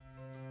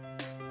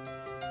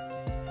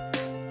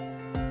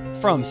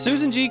From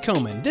Susan G.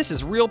 Komen, this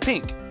is Real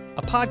Pink,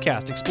 a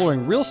podcast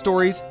exploring real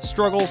stories,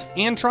 struggles,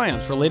 and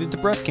triumphs related to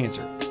breast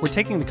cancer. We're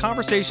taking the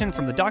conversation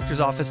from the doctor's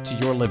office to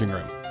your living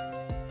room.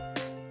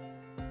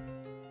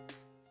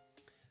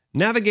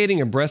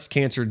 Navigating a breast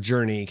cancer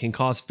journey can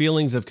cause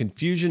feelings of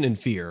confusion and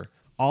fear,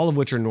 all of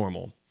which are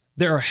normal.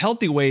 There are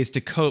healthy ways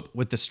to cope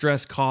with the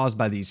stress caused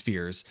by these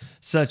fears,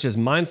 such as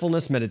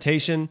mindfulness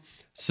meditation,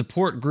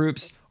 support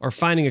groups, or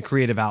finding a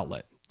creative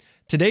outlet.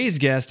 Today's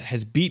guest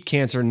has beat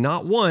cancer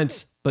not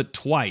once, but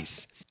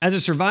twice. As a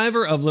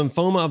survivor of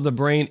lymphoma of the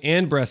brain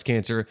and breast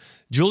cancer,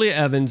 Julia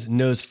Evans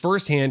knows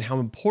firsthand how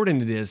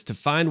important it is to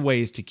find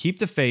ways to keep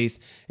the faith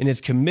and is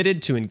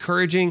committed to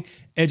encouraging,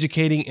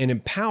 educating, and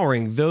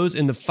empowering those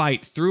in the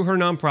fight through her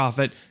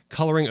nonprofit,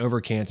 Coloring Over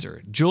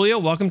Cancer. Julia,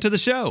 welcome to the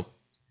show.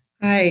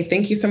 Hi,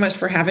 thank you so much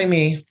for having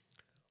me.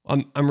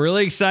 I'm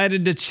really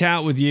excited to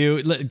chat with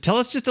you. Tell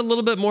us just a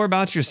little bit more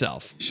about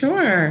yourself.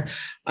 Sure.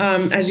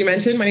 As you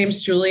mentioned, my name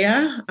is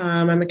Julia.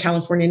 I'm a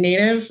California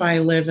native. I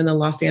live in the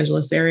Los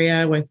Angeles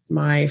area with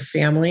my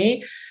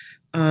family.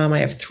 I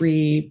have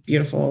 3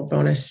 beautiful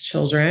bonus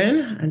children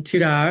and 2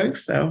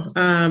 dogs. So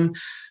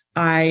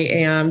I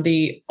am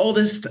the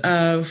oldest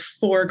of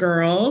 4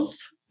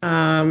 girls,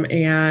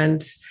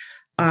 and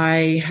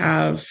I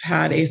have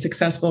had a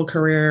successful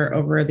career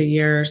over the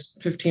years,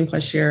 15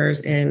 plus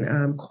years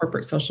in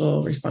corporate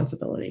social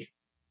responsibility.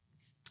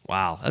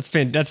 Wow,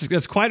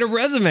 that's quite a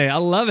resume. I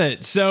love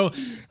it. So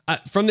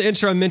from the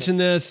intro, I mentioned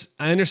this.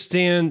 I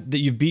understand that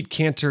you've beat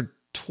cancer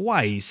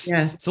twice.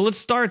 Yeah. So let's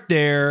start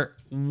there.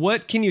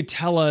 What can you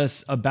tell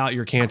us about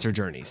your cancer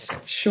journeys?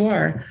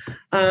 Sure.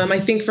 I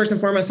think first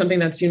and foremost, something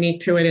that's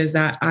unique to it is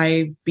that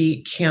I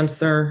beat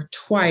cancer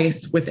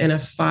twice within a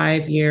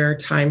 5-year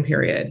time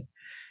period.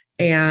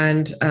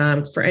 And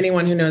for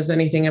anyone who knows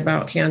anything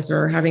about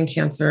cancer or having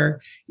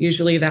cancer,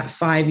 usually that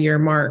 5-year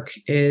mark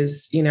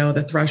is,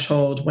 the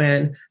threshold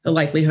when the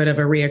likelihood of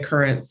a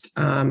reoccurrence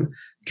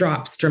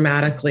drops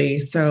dramatically.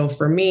 So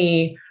for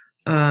me,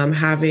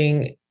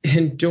 having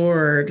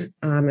endured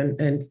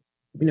and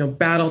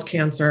battled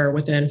cancer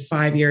within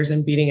 5 years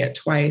and beating it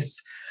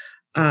twice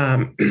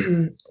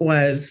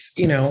was,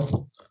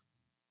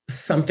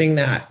 something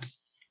that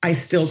I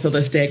still to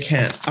this day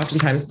can't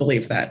oftentimes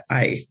believe that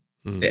I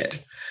did.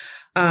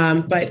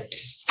 But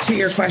to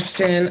your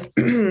question,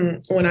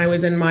 when I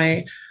was in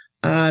my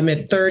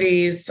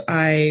mid-30s,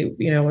 I,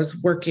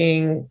 was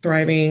working,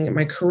 thriving in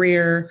my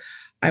career.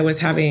 I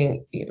was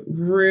having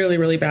really,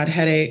 really bad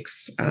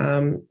headaches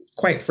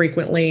quite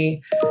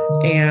frequently,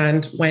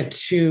 and went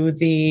to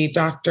the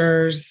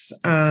doctors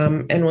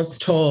and was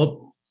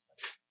told,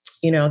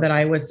 that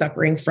I was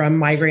suffering from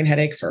migraine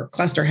headaches or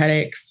cluster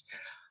headaches.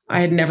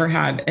 I had never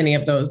had any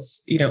of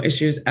those,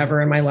 issues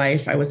ever in my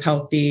life. I was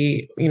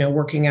healthy,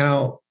 working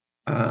out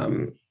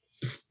 4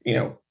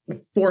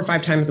 or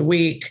 5 times a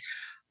week.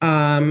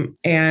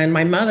 And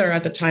my mother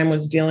at the time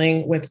was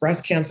dealing with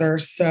breast cancer.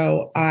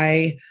 So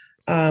I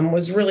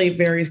was really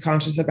very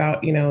conscious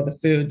about, the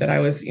food that I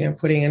was,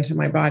 putting into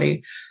my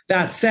body.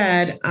 That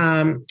said,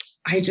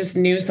 I just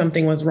knew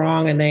something was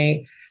wrong, and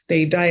they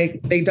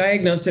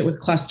diagnosed it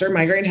with cluster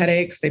migraine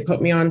headaches. They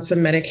put me on some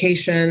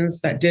medications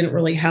that didn't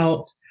really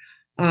help.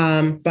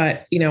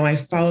 But, I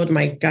followed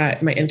my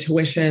gut, my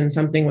intuition,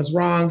 something was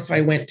wrong. So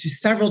I went to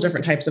several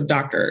different types of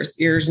doctors,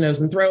 ears,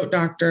 nose, and throat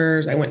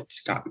doctors.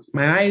 Got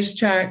my eyes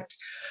checked.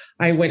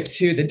 I went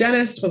to the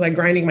dentist. Was I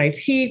grinding my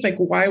teeth? Like,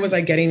 why was I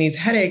getting these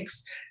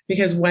headaches?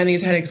 Because when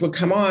these headaches would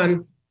come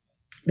on,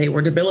 they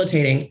were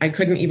debilitating. I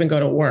couldn't even go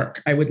to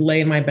work. I would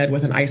lay in my bed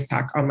with an ice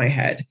pack on my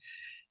head.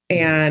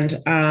 And,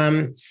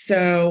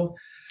 so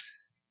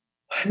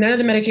none of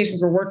the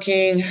medications were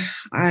working.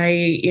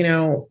 I,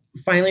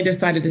 finally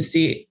decided to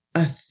see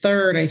a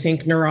third, I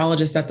think,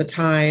 neurologist at the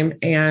time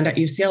and at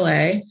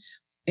UCLA.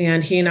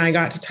 And he and I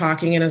got to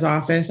talking in his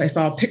office. I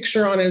saw a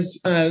picture on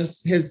his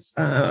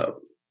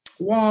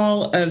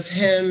wall of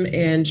him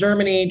in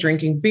Germany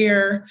drinking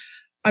beer.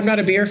 I'm not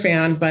a beer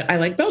fan, but I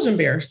like Belgian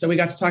beer. So we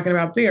got to talking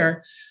about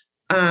beer.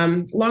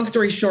 Long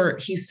story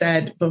short, he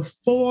said,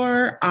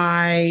 before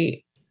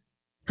I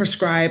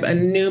prescribe a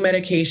new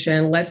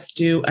medication, let's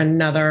do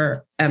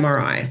another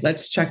MRI.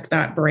 Let's check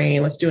that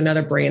brain. Let's do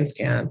another brain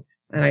scan.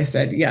 And I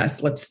said,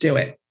 yes, let's do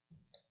it.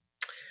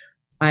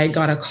 I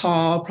got a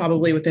call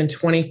probably within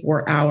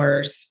 24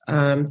 hours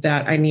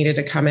that I needed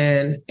to come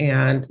in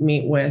and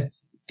meet with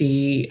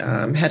the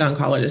head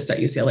oncologist at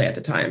UCLA at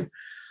the time.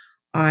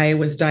 I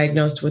was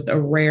diagnosed with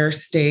a rare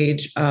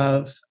stage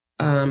of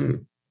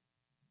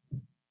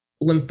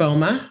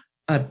lymphoma,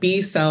 a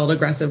B-cell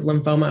aggressive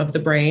lymphoma of the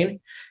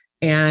brain.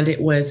 And it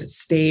was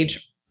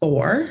stage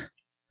 4.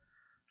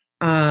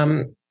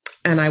 And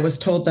I was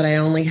told that I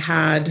only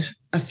had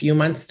a few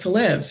months to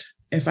live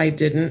if I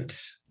didn't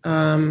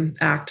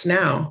act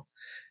now.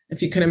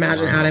 If you can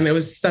imagine, wow. Adam, it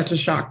was such a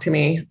shock to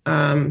me.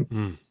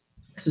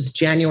 This was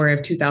January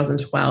of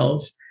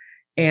 2012,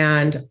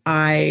 and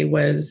I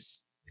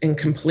was in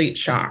complete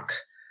shock.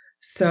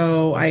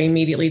 So I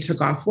immediately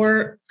took off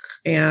work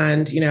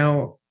and,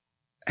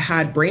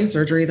 had brain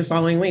surgery the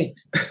following week.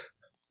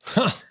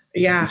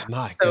 Yeah.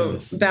 My So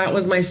goodness. that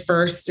was my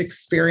first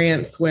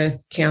experience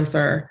with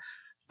cancer.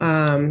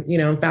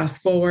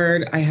 Fast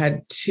forward, I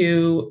had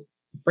 2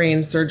 brain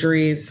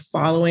surgeries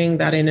following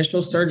that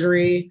initial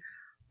surgery.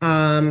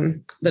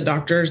 The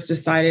doctors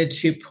decided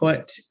to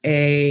put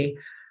a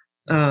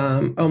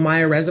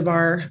Ommaya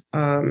reservoir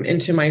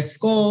into my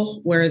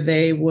skull where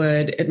they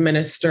would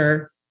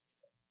administer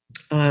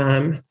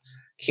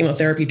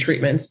chemotherapy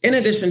treatments in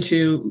addition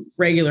to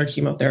regular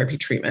chemotherapy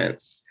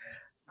treatments.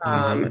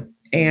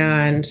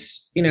 And,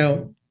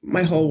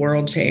 my whole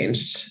world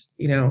changed,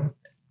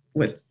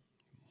 with,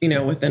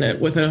 within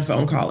a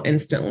phone call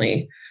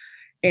instantly.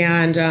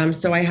 And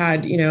so I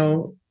had,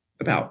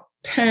 about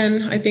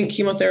 10, I think,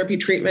 chemotherapy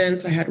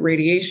treatments. I had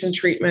radiation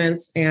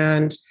treatments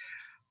and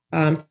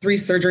 3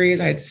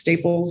 surgeries. I had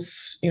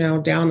staples,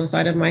 down the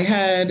side of my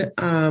head.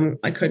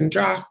 I couldn't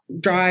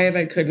drive.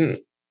 I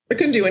couldn't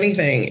do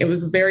anything. It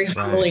was a very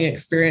humbling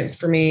experience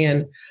for me.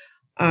 And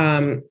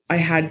I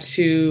had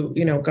to,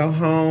 go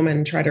home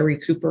and try to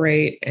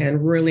recuperate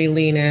and really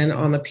lean in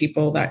on the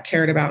people that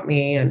cared about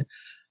me. And,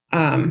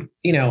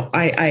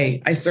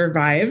 I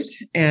survived,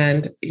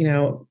 and,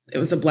 it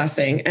was a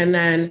blessing. And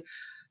then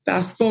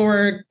fast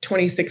forward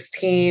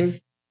 2016,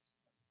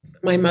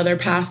 my mother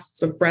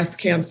passed of breast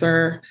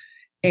cancer.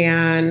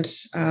 And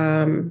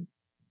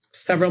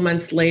several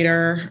months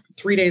later,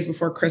 3 days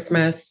before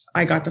Christmas,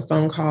 I got the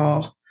phone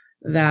call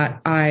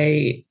that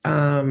I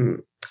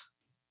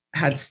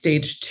had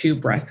stage 2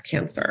 breast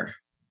cancer.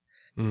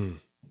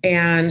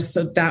 And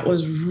so that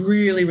was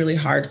really, really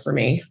hard for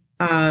me.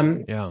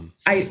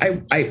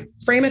 I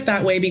frame it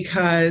that way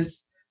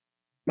because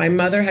my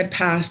mother had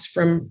passed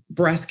from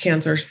breast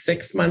cancer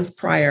 6 months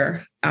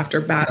prior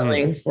after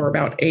battling for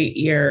about 8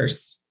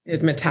 years.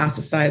 It had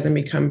metastasized and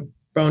become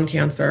bone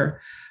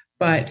cancer.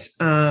 But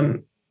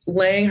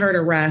laying her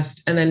to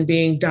rest and then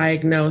being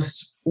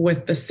diagnosed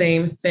with the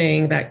same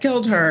thing that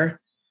killed her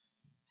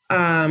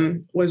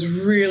was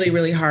really,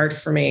 really hard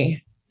for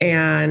me.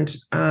 And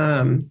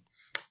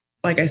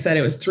like I said,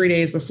 it was 3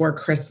 days before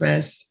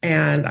Christmas.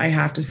 And I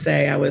have to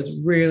say, I was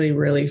really,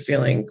 really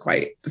feeling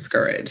quite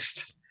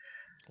discouraged.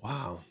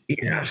 Wow.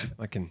 Yeah.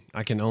 I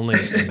can only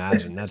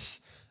imagine. That's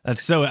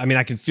so,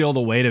 I can feel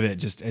the weight of it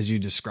just as you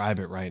describe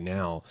it right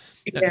now.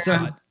 Yeah.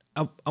 So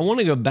I want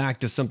to go back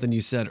to something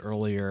you said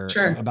earlier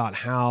about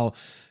how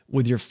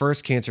with your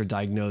first cancer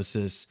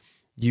diagnosis,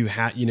 you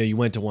had, you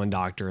went to one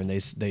doctor and they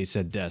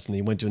said this, and then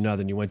you went to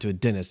another, and you went to a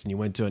dentist, and you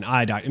went to an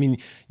eye doctor.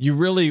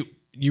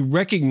 You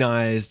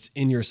recognized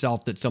in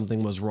yourself that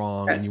something was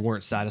wrong, and you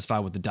weren't satisfied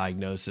with the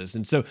diagnosis.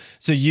 And so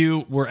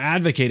you were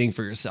advocating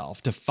for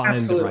yourself to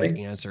find the right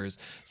answers.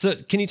 So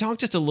can you talk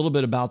just a little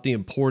bit about the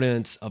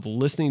importance of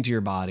listening to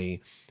your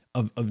body,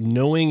 of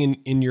knowing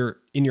in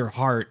your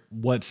heart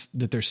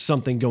that there's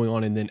something going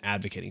on, and then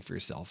advocating for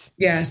yourself?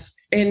 Yes.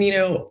 And,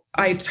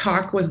 I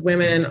talk with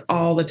women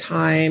all the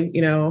time,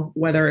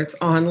 whether it's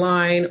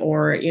online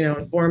or,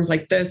 in forums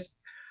like this.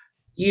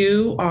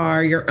 You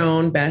are your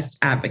own best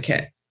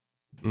advocate.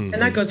 And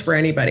that goes for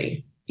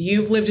anybody.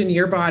 You've lived in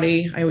your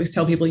body. I always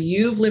tell people,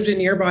 you've lived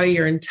in your body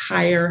your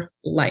entire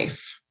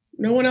life.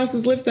 No one else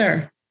has lived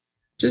there,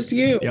 just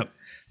you.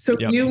 So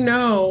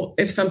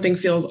if something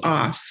feels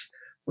off,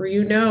 or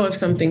if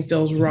something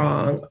feels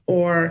wrong,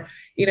 or,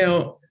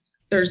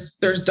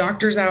 there's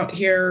doctors out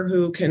here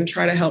who can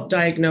try to help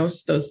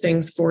diagnose those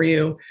things for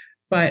you.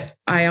 But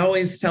I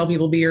always tell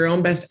people, be your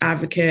own best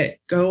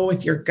advocate, go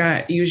with your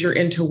gut, use your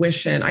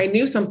intuition. I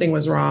knew something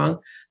was wrong.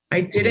 I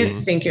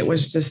didn't think it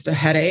was just a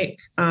headache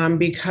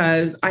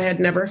because I had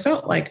never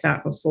felt like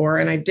that before.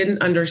 And I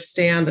didn't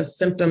understand the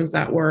symptoms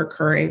that were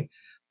occurring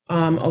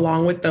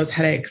along with those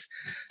headaches.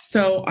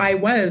 So I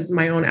was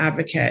my own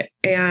advocate.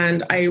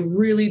 And I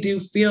really do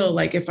feel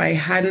like if I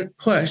hadn't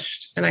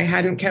pushed and I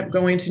hadn't kept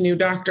going to new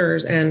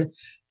doctors and,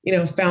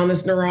 found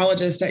this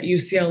neurologist at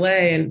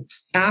UCLA and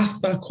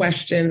asked the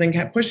questions and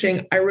kept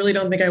pushing, I really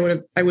don't think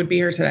I would be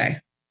here today.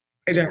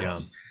 I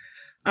don't.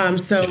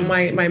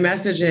 My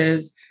message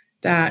is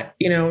that,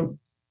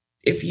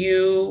 if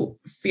you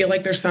feel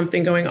like there's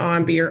something going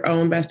on, be your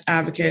own best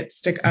advocate,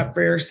 stick up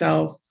for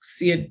yourself,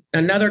 see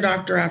another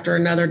doctor after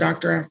another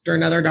doctor after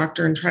another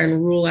doctor, and try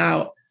and rule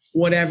out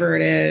whatever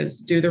it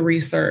is, do the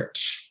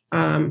research,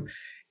 and,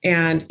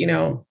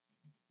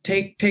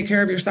 take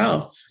care of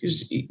yourself.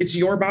 It's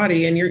your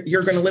body, and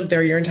you're going to live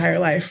there your entire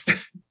life.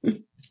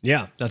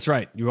 Yeah, that's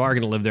right. You are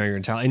going to live there your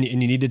entire life, and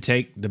you need to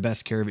take the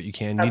best care of it you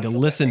can. You need to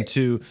listen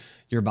to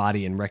your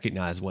body and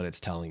recognize what it's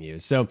telling you.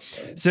 So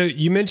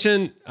you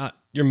mentioned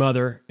your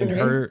mother and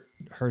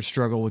her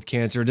struggle with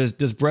cancer.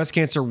 Does breast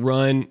cancer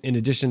run in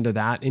addition to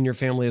that in your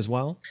family as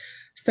well?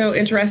 So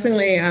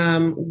interestingly,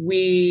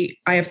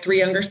 I have 3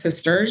 younger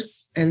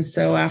sisters. And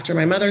so after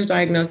my mother's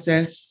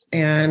diagnosis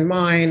and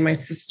mine, my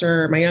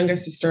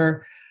youngest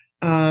sister,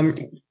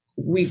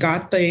 we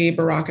got the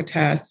BRCA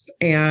test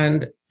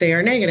and they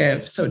are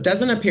negative. So it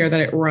doesn't appear that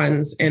it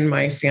runs in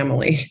my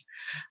family,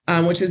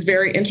 which is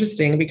very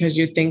interesting because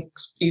you'd think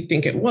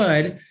it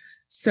would.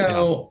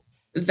 So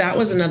that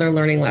was another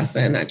learning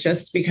lesson, that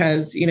just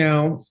because,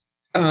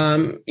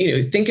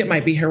 think it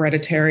might be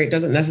hereditary. It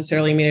doesn't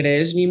necessarily mean it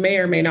is. And you may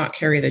or may not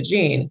carry the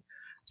gene.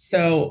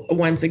 So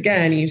once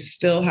again, you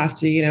still have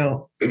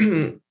to,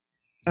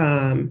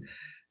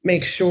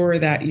 make sure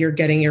that you're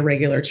getting your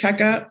regular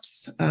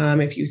checkups.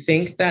 If you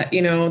think that,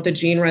 the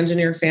gene runs in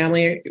your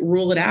family,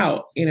 rule it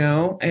out,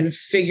 and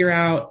figure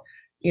out,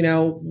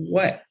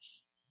 what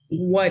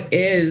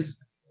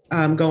is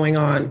going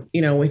on,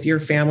 with your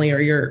family or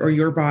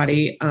your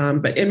body.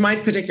 But in my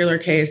particular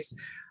case,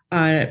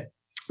 my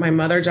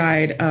mother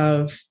died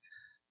of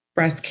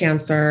breast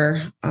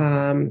cancer,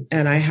 and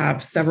I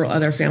have several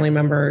other family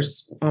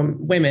members,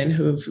 women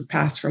who've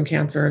passed from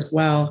cancer as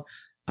well.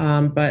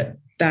 But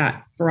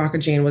that BRCA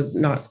gene was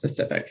not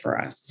specific for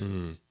us.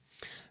 Mm.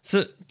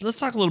 So let's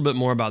talk a little bit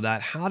more about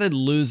that. How did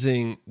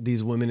losing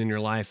these women in your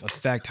life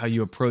affect how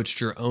you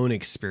approached your own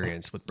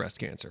experience with breast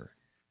cancer?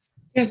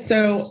 Yeah,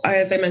 so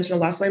as I mentioned, I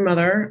lost my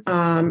mother,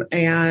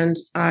 and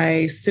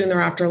I soon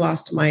thereafter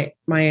lost my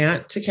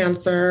aunt to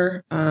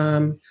cancer,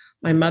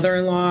 my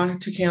mother-in-law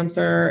to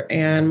cancer,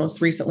 and most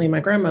recently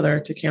my grandmother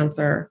to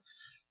cancer.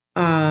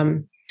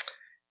 And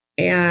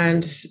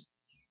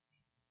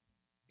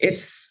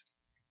it's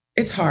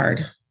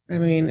hard. I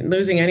mean,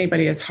 losing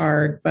anybody is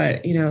hard,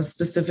 but,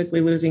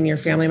 specifically losing your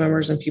family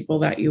members and people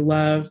that you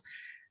love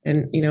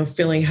and,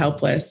 feeling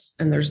helpless.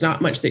 And there's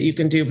not much that you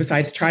can do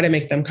besides try to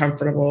make them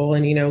comfortable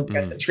and,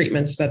 get the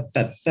treatments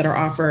that are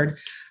offered.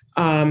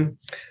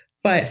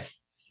 But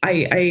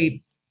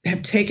I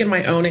have taken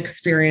my own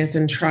experience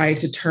and tried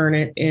to turn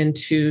it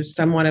into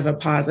somewhat of a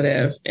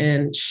positive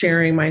and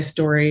sharing my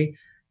story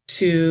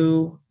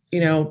to,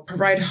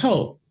 provide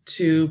hope,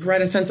 to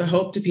provide a sense of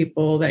hope to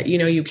people that,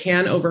 you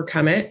can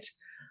overcome it.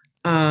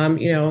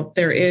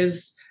 There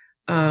is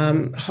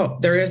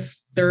hope.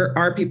 There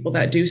are people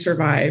that do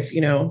survive,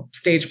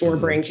 stage 4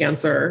 brain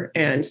cancer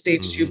and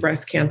stage 2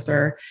 breast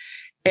cancer,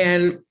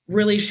 and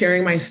really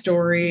sharing my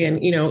story. And,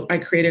 I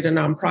created a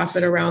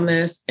nonprofit around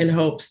this in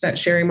hopes that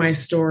sharing my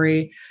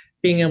story,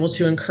 being able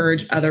to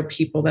encourage other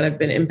people that have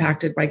been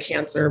impacted by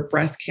cancer,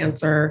 breast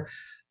cancer,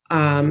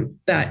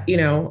 that,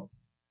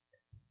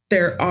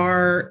 there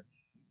are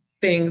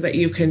things that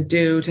you can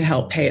do to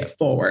help pay it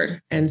forward.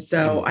 And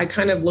so I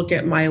kind of look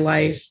at my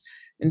life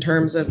in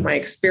terms of my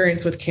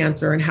experience with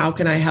cancer and how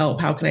can I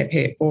help? How can I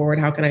pay it forward?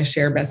 How can I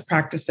share best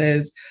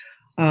practices?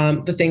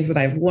 The things that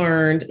I've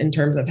learned in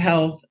terms of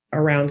health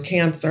around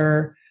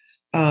cancer,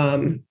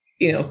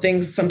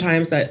 things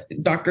sometimes that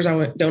doctors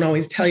don't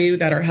always tell you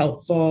that are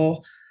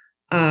helpful.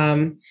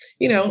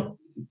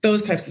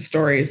 Those types of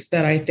stories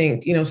that I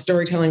think,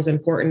 storytelling is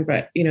important,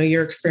 but,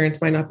 your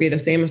experience might not be the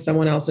same as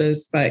someone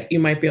else's, but you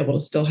might be able to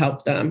still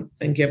help them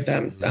and give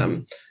them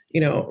some,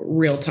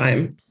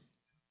 real-time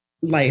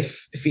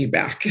life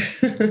feedback.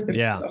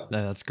 Yeah,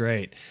 that's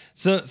great.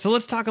 So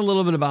let's talk a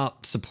little bit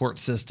about support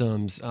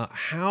systems.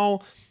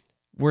 How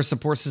were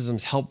support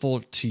systems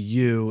helpful to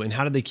you, and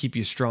how did they keep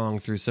you strong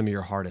through some of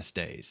your hardest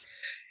days?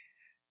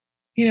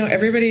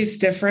 Everybody's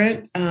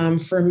different.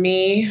 For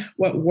me,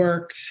 what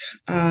worked,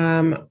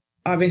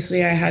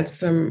 obviously I had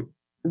some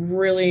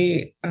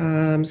really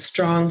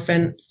strong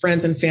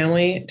friends and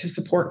family to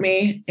support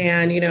me.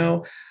 And,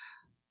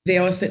 they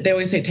always say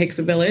it takes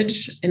a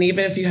village. And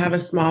even if you have a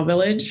small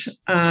village,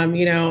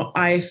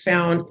 I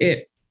found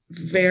it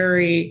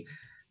very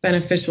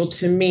beneficial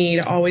to me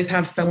to always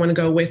have someone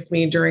go with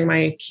me during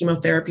my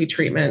chemotherapy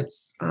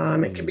treatments.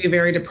 It can be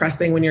very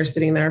depressing when you're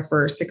sitting there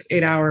for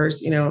 6-8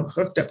 hours,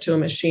 hooked up to a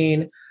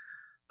machine.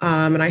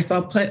 And I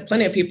saw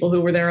plenty of people who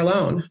were there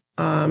alone.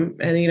 And,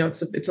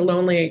 it's a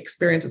lonely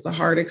experience. It's a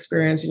hard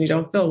experience and you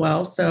don't feel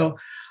well. So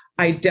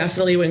I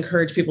definitely would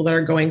encourage people that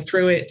are going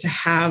through it to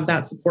have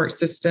that support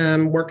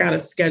system, work out a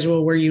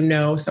schedule where,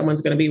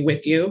 someone's going to be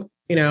with you,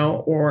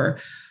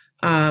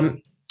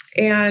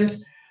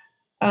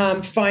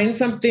 find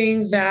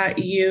something that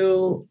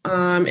you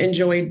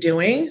enjoy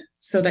doing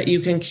so that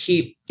you can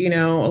keep,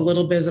 a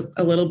little bit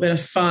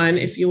of fun,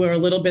 if you will, a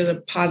little bit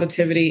of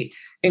positivity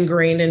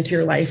ingrained into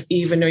your life,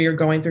 even though you're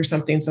going through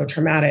something so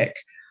traumatic.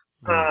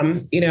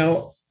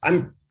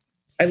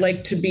 I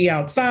like to be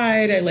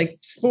outside. I like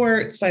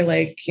sports. I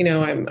like,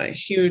 I'm a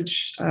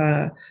huge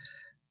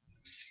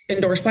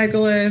indoor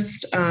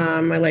cyclist.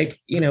 I like,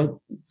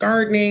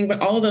 gardening, but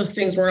all of those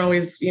things weren't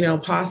always,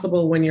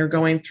 possible when you're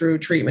going through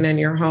treatment in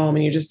your home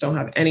and you just don't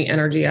have any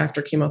energy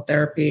after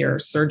chemotherapy or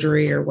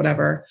surgery or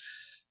whatever.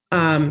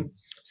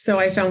 So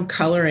I found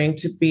coloring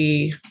to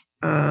be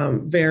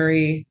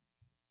very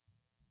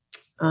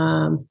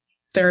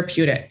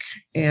therapeutic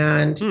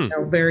and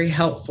very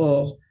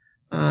helpful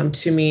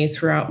to me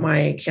throughout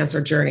my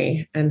cancer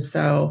journey. And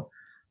so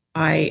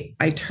I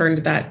turned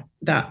that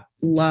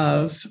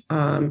love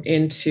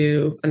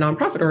into a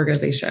nonprofit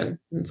organization.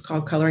 It's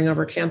called Coloring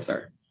Over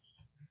Cancer.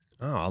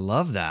 Oh, I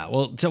love that.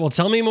 Well,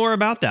 tell me more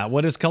about that.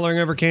 What does Coloring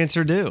Over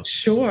Cancer do?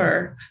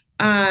 Sure.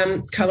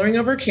 Coloring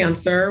Over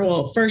Cancer.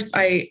 Well, first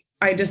I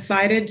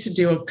decided to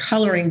do a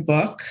coloring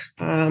book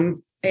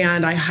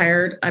and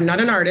I'm not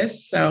an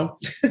artist, so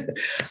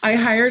I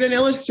hired an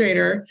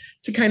illustrator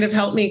to kind of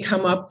help me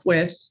come up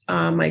with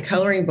my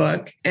coloring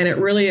book. And it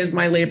really is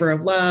my labor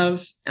of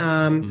love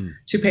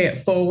to pay it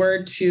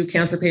forward to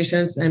cancer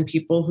patients and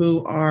people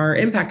who are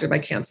impacted by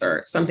cancer.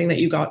 It's something that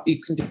you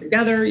can do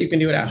together. You can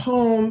do it at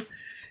home.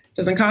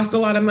 Doesn't cost a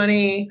lot of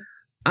money.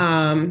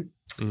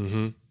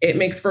 It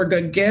makes for a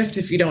good gift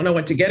if you don't know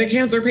what to get a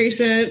cancer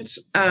patient.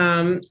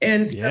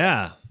 And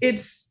so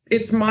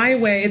it's my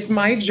way, it's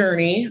my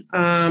journey.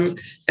 And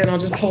I'll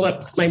just hold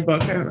up my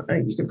book. I don't know,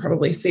 you can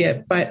probably see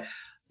it, but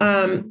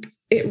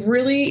it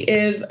really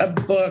is a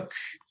book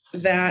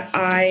that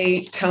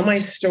I tell my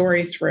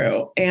story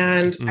through.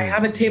 And I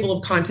have a table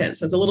of contents.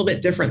 So it's a little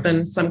bit different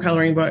than some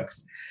coloring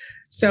books.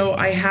 So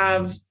I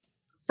have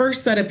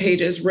first set of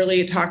pages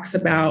really talks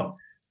about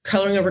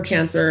coloring over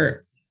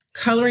cancer,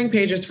 coloring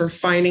pages for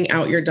finding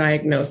out your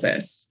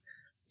diagnosis.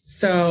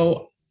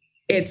 So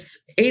it's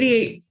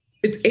 80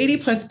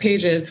 plus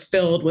pages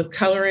filled with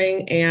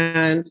coloring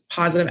and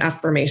positive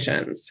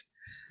affirmations.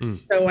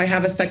 So I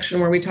have a section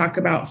where we talk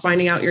about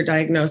finding out your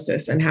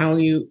diagnosis and how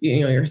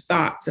your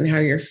thoughts and how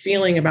you're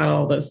feeling about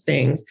all those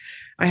things.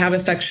 I have a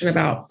section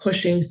about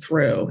pushing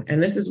through.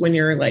 And this is when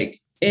you're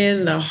like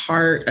in the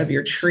heart of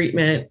your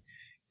treatment,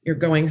 you're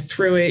going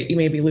through it. You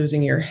may be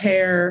losing your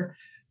hair.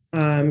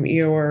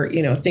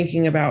 You're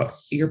thinking about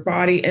your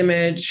body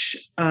image.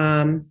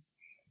 And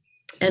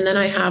then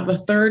I have a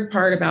third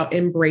part about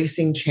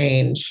embracing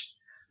change.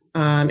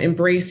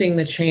 Embracing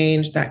the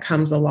change that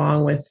comes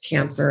along with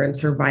cancer and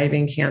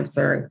surviving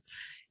cancer.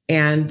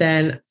 And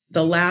then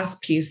the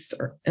last piece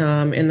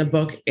in the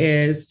book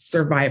is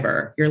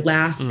Survivor, your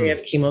last day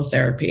of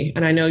chemotherapy.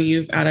 And I know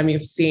Adam,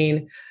 you've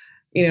seen,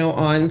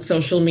 on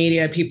social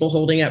media, people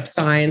holding up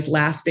signs,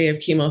 last day of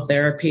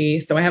chemotherapy.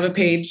 So I have a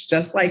page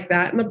just like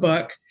that in the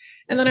book.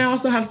 And then I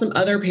also have some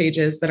other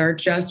pages that are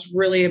just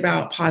really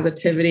about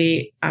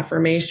positivity,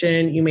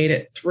 affirmation, you made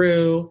it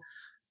through.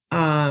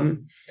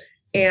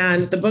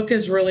 And the book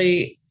is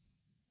really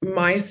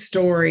my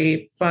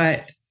story,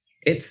 but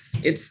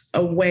it's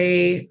a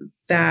way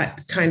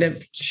that kind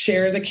of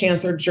shares a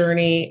cancer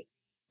journey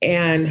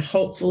and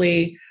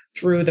hopefully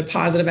through the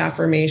positive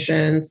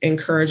affirmations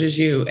encourages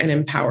you and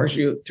empowers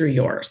you through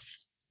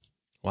yours.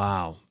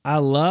 Wow. I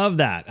love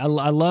that. I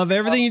love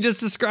everything you just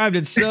described.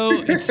 It's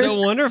so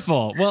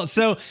wonderful. Well,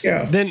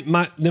 then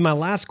my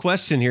last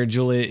question here,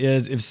 Julia,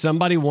 is if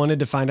somebody wanted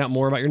to find out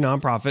more about your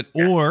nonprofit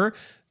or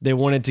they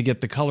wanted to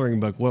get the coloring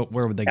book,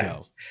 where would they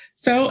go?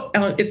 So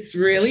it's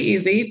really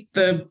easy.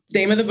 The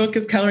name of the book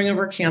is Coloring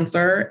Over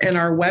Cancer, and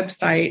our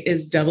website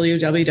is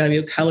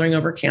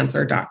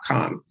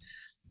www.coloringovercancer.com.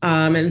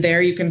 And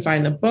there you can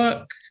find the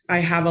book. I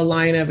have a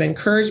line of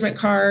encouragement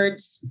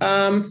cards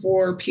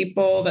for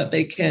people that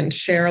they can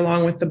share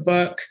along with the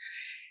book.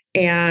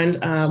 And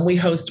we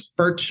host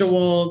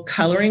virtual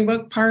coloring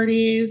book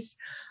parties.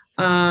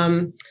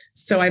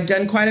 So I've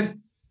done quite a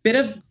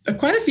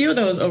few of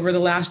those over the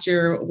last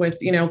year with,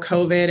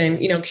 COVID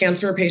and,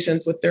 cancer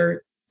patients with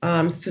their,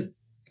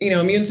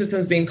 immune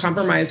systems being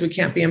compromised. We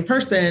can't be in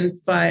person,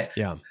 but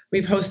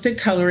we've hosted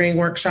coloring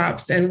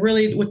workshops, and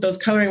really with those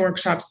coloring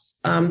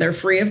workshops, they're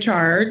free of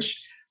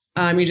charge.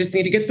 You just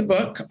need to get the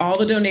book. All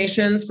the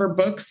donations for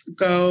books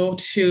go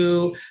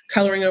to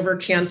Coloring Over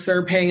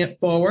Cancer, paying it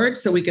forward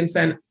so we can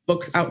send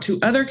books out to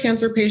other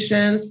cancer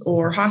patients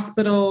or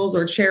hospitals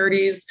or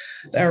charities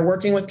that are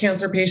working with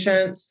cancer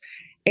patients.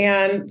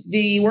 And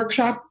the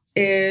workshop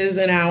is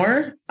an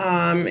hour.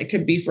 It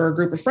could be for a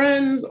group of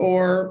friends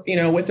or,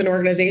 with an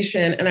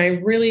organization. And I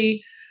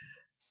really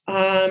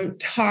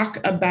talk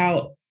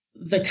about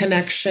the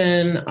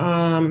connection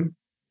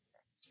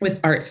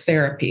with art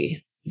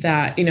therapy,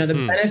 that,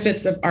 the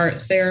benefits of art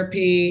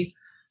therapy.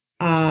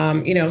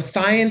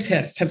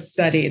 Scientists have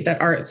studied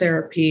that art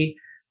therapy,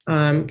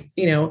 can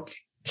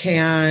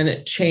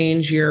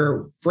change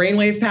your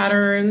brainwave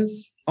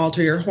patterns,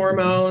 alter your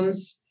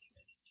hormones,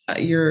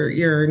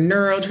 your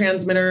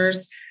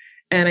neurotransmitters.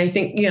 And I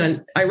think,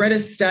 I read a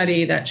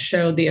study that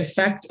showed the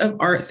effect of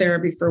art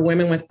therapy for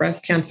women with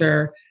breast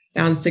cancer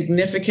found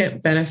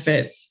significant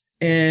benefits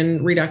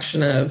in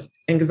reduction of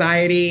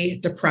anxiety,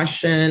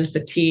 depression,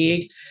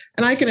 fatigue.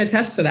 And I can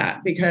attest to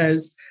that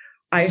because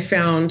I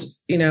found,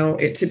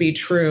 it to be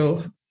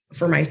true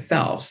for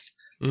myself.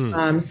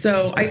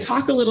 So I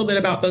talk a little bit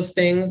about those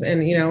things.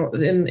 And,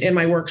 in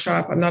my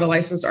workshop, I'm not a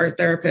licensed art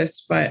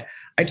therapist, but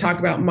I talk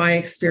about my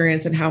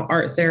experience and how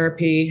art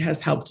therapy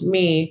has helped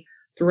me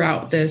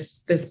throughout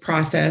this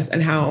process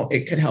and how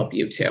it could help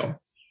you too.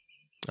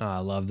 Oh, I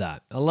love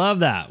that.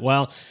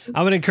 Well,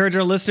 I would encourage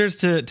our listeners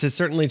to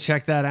certainly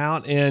check that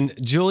out. And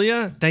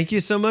Julia, thank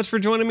you so much for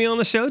joining me on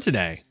the show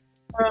today.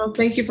 Well,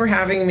 thank you for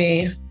having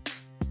me.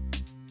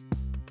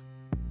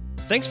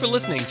 Thanks for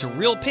listening to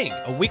Real Pink,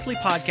 a weekly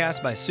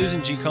podcast by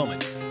Susan G.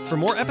 Komen. For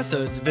more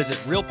episodes, visit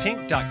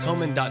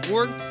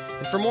realpink.komen.org.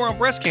 And for more on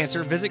breast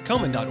cancer, visit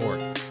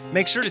komen.org.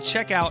 Make sure to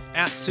check out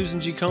 @Susan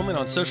G. Komen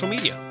on social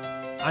media.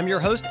 I'm your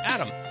host,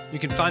 Adam. You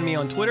can find me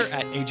on Twitter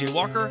 @AJ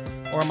Walker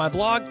or on my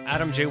blog,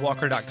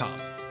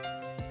 adamjwalker.com.